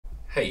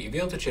Hey, if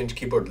you want to change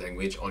keyboard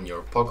language on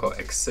your POCO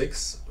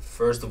X6,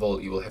 first of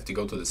all, you will have to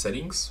go to the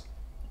settings.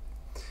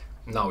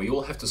 Now you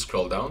will have to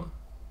scroll down,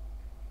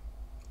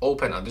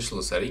 open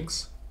additional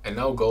settings, and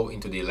now go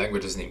into the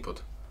languages and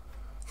input.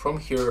 From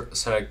here,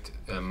 select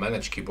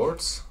manage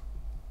keyboards,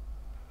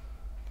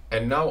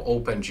 and now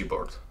open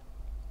Gboard.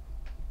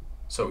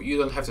 So you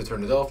don't have to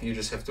turn it off, you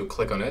just have to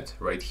click on it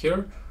right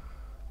here,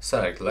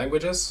 select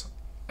languages,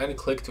 and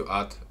click to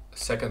add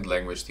second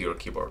language to your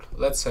keyboard.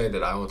 Let's say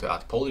that I want to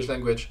add Polish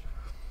language.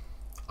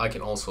 I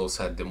can also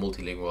set the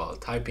multilingual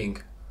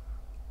typing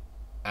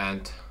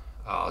and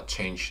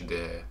change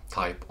the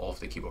type of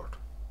the keyboard.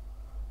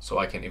 So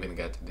I can even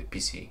get the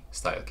PC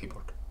style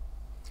keyboard.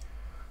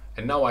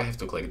 And now I have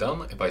to click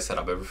done if I set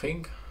up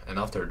everything. And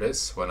after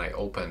this, when I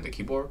open the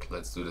keyboard,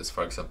 let's do this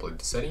for example in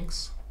the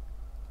settings.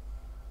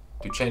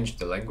 To change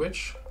the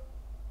language,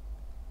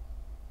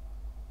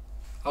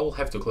 I will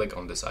have to click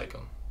on this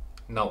icon.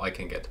 Now I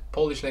can get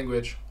Polish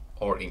language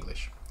or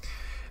English.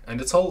 And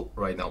that's all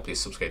right now. Please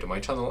subscribe to my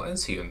channel and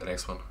see you in the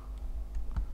next one.